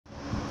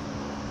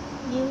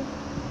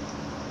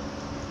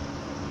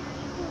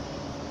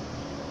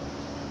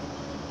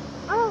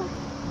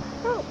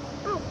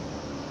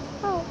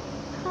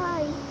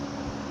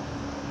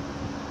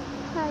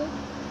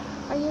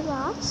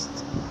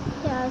lost?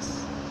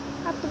 Yes,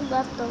 I've been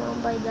left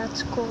alone by that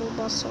school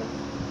bus or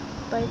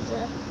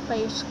by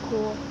your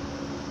school.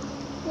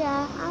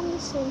 Yeah, I'm the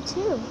same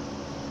too.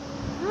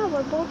 Yeah,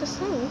 we're both the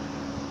same.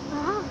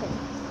 What happened?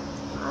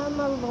 I'm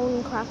a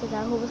lone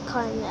crocodile who was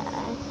caught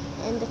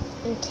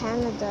in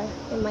Canada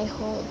in my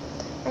home.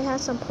 I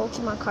have some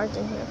Pokemon cards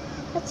in here.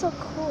 That's so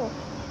cool.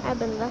 I've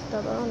been left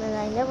alone and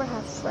I never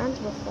had friends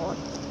before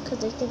because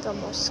they think I'm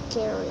more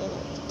scary and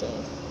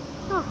everything.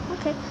 Oh,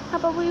 okay. How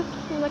about we're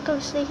not going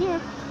to stay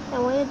here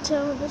and wait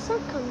until the sun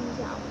comes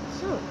out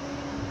soon?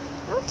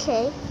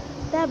 Okay,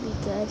 that'd be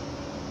good.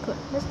 Good.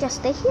 Let's just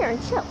stay here and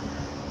chill.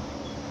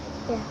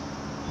 Yeah.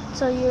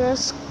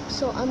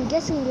 So I'm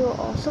guessing you're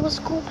also a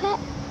school pet?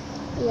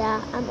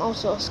 Yeah, I'm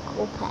also a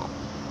school pet.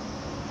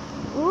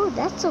 Ooh,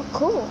 that's so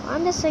cool.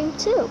 I'm the same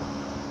too.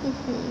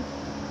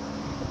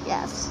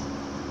 Yes.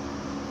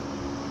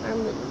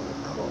 I'm really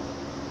cool.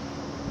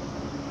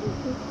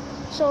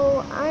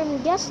 So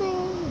I'm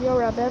guessing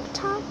you're a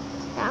reptile?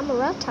 Yeah, I'm a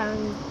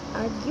reptile.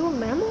 Are you a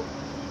mammal?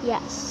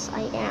 Yes,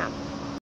 I am.